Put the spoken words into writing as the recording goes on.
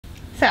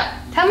So,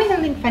 tell me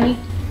something funny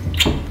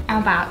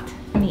about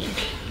me.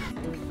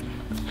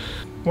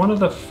 One of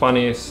the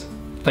funniest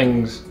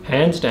things,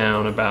 hands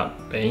down,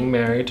 about being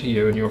married to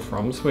you and you're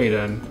from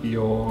Sweden,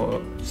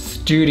 your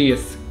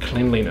studious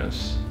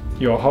cleanliness.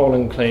 Your whole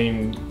and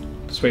clean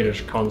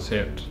Swedish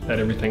concept that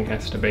everything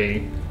has to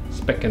be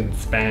spick and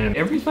span.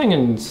 Everything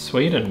in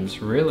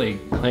Sweden's really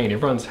clean.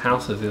 Everyone's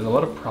houses, there's a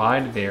lot of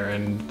pride there,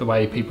 and the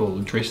way people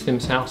dress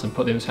themselves and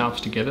put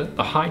themselves together.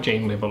 The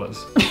hygiene level is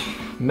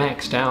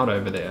maxed out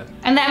over there.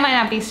 And that might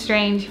not be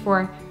strange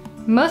for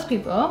most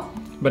people.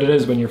 But it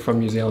is when you're from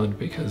New Zealand,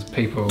 because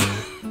people,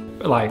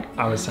 like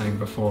I was saying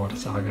before to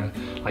Saga,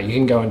 like you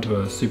can go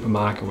into a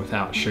supermarket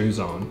without shoes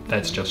on,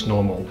 that's just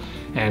normal.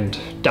 And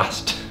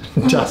dust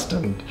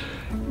and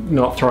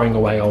not throwing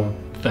away old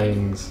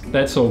things,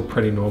 that's all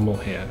pretty normal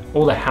here.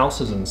 All the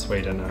houses in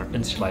Sweden are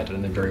insulated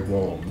and they're very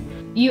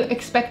warm. You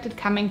expected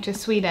coming to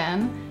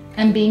Sweden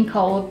and being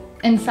cold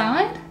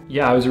inside?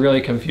 Yeah, I was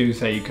really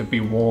confused that you could be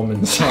warm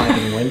inside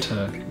in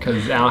winter,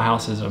 because our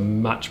houses are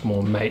much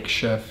more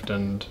makeshift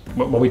and,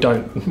 well, we've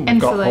got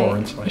poor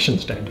insulation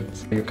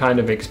standards. You kind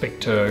of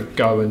expect to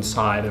go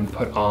inside and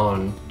put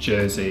on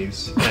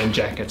jerseys and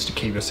jackets to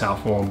keep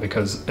yourself warm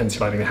because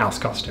insulating the house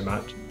costs too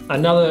much.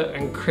 Another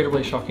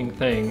incredibly shocking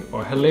thing,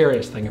 or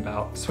hilarious thing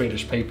about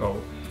Swedish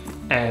people,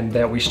 and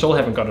that we still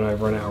haven't gotten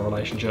over in our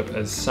relationship,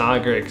 is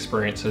Saga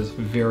experiences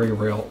very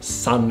real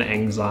sun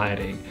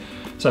anxiety.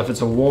 So if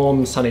it's a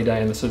warm, sunny day,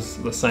 and this is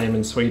the same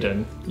in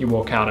Sweden, you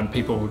walk out and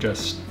people will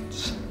just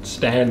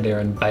stand there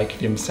and bake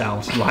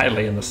themselves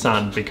lightly in the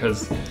sun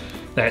because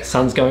that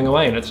sun's going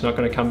away and it's not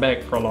going to come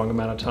back for a long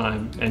amount of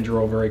time, and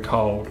you're all very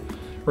cold.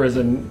 Whereas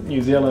in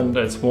New Zealand,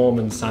 it's warm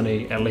and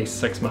sunny at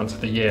least 6 months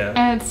of the year.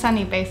 And it's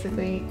sunny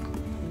basically.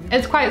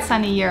 It's quite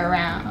sunny year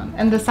round,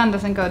 and the sun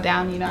doesn't go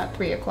down, you know, at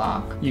 3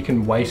 o'clock. You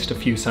can waste a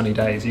few sunny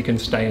days. You can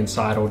stay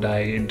inside all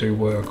day and do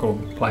work or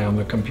play on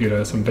the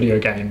computer, some video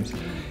games,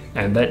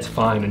 and that's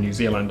fine in New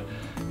Zealand.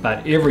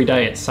 But every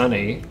day it's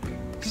sunny,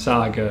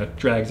 Saga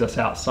drags us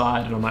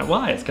outside and I'm like,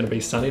 why? It's gonna be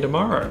sunny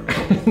tomorrow.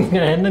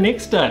 And the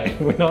next day,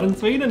 we're not in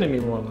Sweden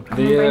anymore.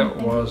 There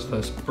was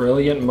this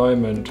brilliant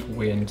moment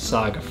when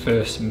Saga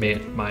first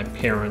met my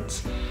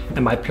parents,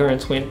 and my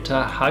parents went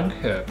to hug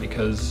her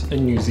because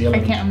in New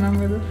Zealand... I can't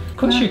remember this. Of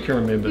course you can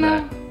remember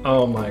that.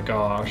 Oh my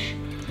gosh.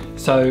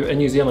 So in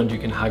New Zealand, you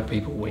can hug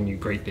people when you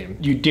greet them.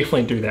 You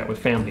definitely do that with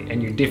family,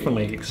 and you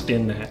definitely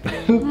extend that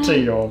to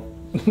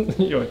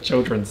your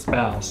children's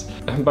spouse.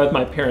 And both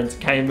my parents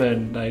came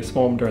in, they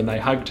swarmed her and they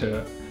hugged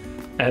her.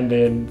 And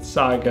then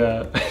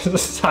Saga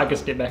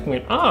stepped back and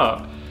went,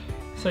 oh,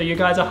 so you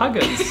guys are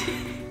huggers.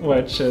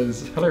 Which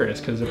is hilarious,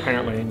 because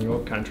apparently in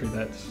your country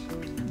that's...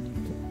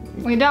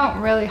 We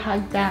don't really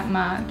hug that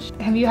much.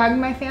 Have you hugged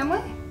my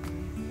family?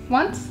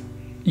 Once?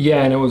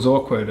 Yeah, and it was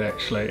awkward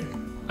actually.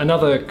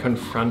 Another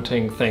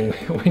confronting thing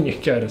when you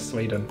go to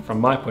Sweden, from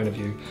my point of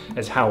view,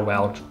 is how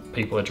well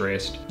people are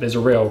dressed. There's a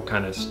real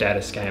kind of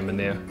status game in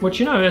there, which,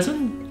 you know,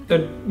 isn't,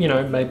 you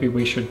know, maybe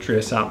we should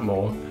dress up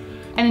more.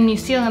 And in New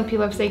Zealand,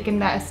 people have taken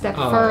that a step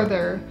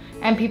further,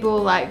 and people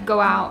like go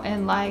out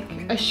in like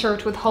a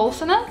shirt with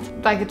holes in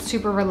it, like it's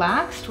super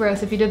relaxed.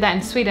 Whereas if you did that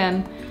in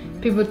Sweden,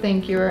 people would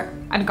think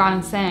I'd gone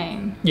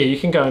insane. Yeah, you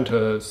can go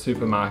into a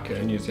supermarket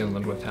in New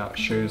Zealand without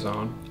shoes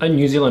on. And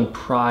New Zealand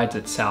prides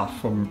itself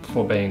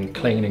for being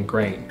clean and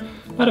green.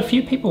 But a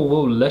few people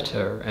will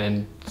litter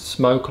and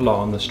smoke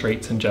along the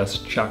streets and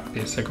just chuck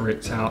their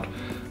cigarettes out.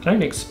 I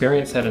don't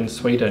experience that in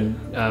Sweden.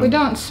 We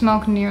don't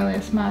smoke nearly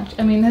as much.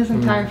 I mean, his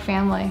entire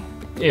family.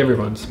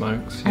 Everyone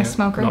smokes. As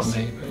smokers. Not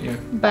me, but yeah.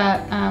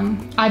 But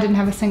I didn't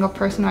have a single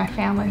person in my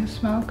family who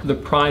smoked. The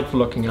pride for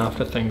looking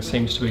after things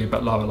seems to be a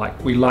bit lower. Like,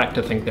 we like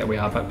to think that we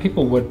are, but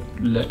people would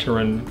litter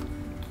in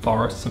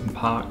forests and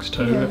parks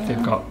too if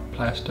they've got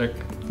plastic.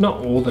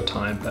 Not all the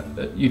time,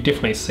 but you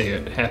definitely see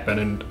it happen,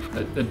 and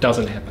it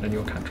doesn't happen in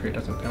your country, it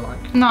doesn't feel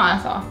like. Not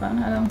as often,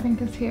 I don't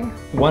think it's here.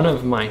 One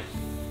of my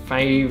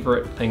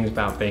favorite things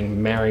about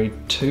being married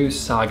to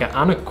Saga,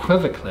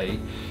 unequivocally,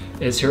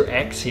 is her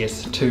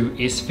access to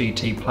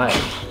SVT Play,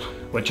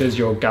 which is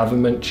your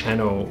government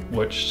channel,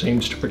 which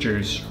seems to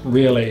produce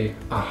really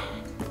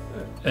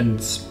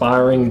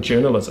inspiring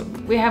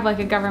journalism. We have like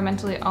a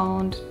governmentally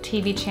owned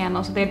TV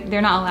channel, so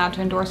they're not allowed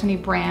to endorse any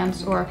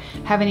brands or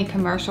have any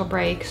commercial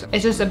breaks.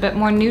 It's just a bit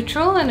more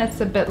neutral, and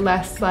it's a bit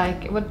less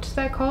like, what's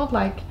that called?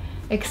 Like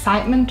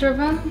excitement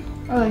driven?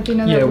 Or like, you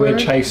know that we're word?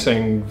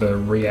 chasing the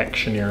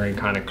reactionary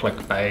kind of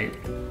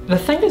clickbait. The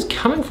thing is,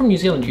 coming from New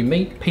Zealand, you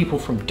meet people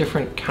from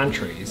different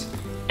countries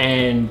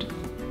and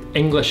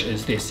English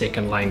is their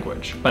second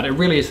language, but it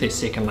really is their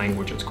second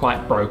language. It's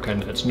quite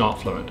broken, it's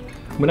not fluent.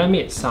 When I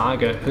met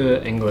Saga, her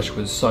English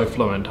was so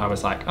fluent, I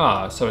was like,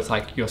 oh, so it's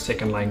like your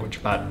second language,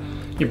 but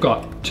you've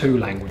got 2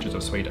 languages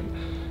of Sweden.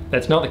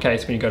 That's not the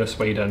case when you go to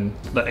Sweden.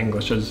 The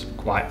English is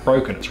quite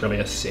broken. It's really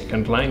a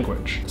second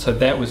language. So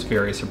that was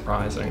very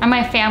surprising. And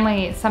my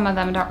family, some of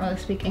them don't really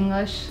speak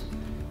English.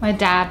 My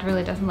dad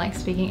really doesn't like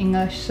speaking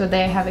English, so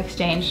they have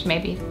exchanged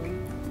maybe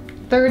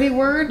 30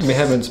 words. We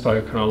haven't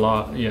spoken a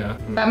lot, yeah.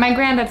 But my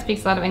granddad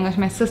speaks a lot of English,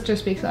 my sister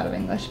speaks a lot of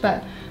English,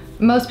 but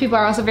Most people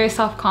are also very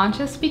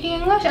self-conscious speaking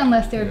English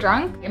unless they're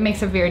drunk. It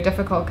makes it very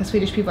difficult because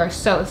Swedish people are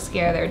so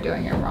scared they're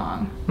doing it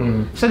wrong.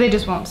 So they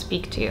just won't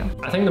speak to you.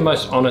 I think the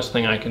most honest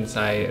thing I can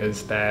say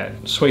is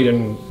that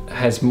Sweden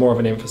has more of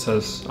an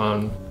emphasis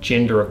on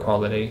gender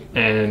equality,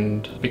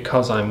 and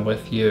because I'm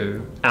with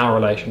you, our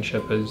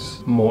relationship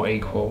is more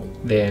equal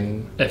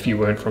than if you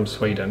weren't from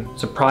Sweden.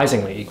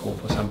 Surprisingly equal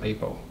for some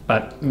people,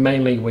 but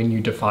mainly when you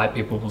defy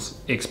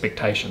people's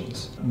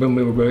expectations. When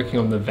we were working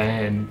on the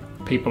van,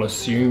 people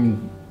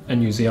assumed in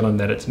New Zealand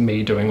that it's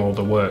me doing all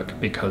the work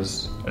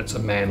because it's a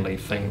manly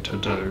thing to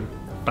do,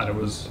 but it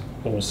was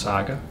all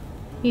Saga.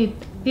 You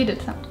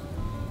did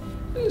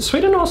something.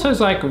 Sweden also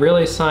is like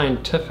really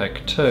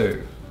scientific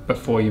too.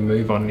 Before you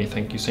move on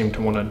anything, you seem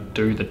to want to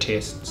do the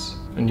tests.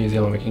 In New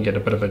Zealand we can get a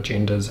bit of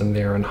agendas in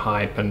there and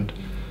hype, and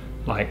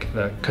like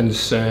the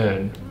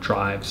concern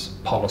drives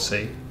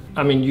policy.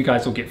 I mean, you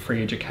guys will get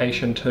free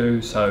education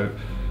too, so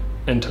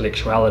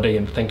intellectuality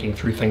and thinking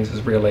through things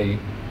is really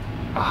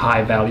a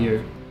high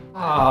value.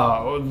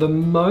 Oh, the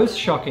most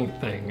shocking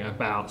thing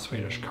about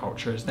Swedish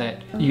culture is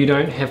that you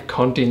don't have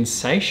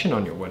condensation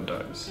on your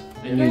windows.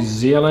 In New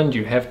Zealand,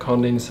 you have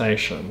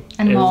condensation.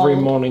 And every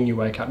mold. morning you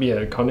wake up,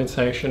 yeah,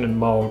 condensation and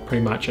mold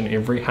pretty much in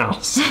every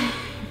house.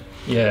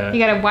 Yeah. You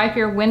gotta wipe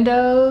your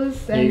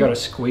windows. And, you gotta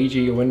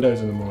squeegee your windows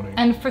in the morning.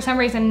 And for some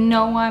reason,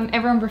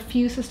 everyone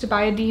refuses to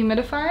buy a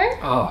dehumidifier.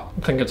 Oh,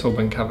 I think it's all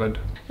been covered.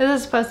 This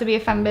is supposed to be a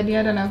fun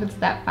video. I don't know if it's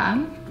that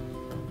fun.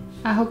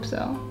 I hope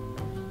so.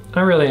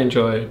 I really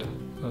enjoyed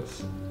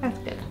this. That's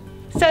good.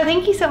 So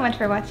thank you so much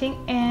for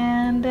watching,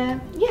 and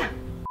yeah.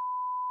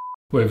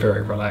 We're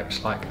very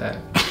relaxed like that.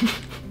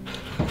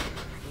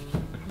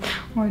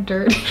 More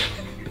dirt.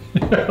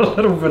 A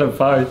little bit of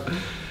both.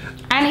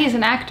 And he's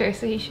an actor,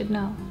 so he should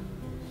know.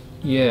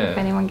 Yeah. If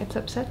anyone gets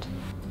upset.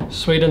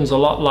 Sweden's a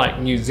lot like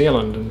New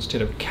Zealand.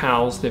 Instead of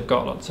cows, they've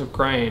got lots of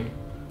grain.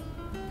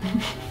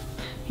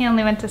 He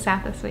only went to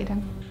south of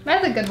Sweden.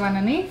 That's a good one,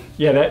 honey.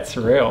 Yeah, that's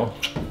real.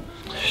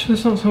 Should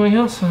there's not something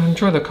else? I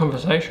enjoy the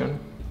conversation.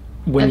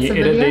 When That's you the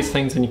edit video? these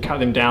things and you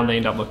cut them down, they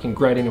end up looking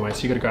great anyway,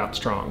 so you gotta go out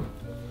strong.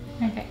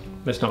 Okay.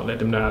 Let's not let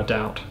them know our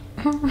doubt.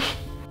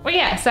 Well,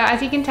 yeah, so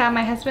as you can tell,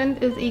 my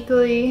husband is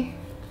equally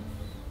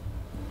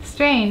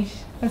strange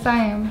as I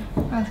am,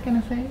 I was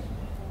gonna say.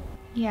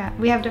 Yeah,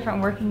 we have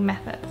different working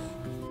methods.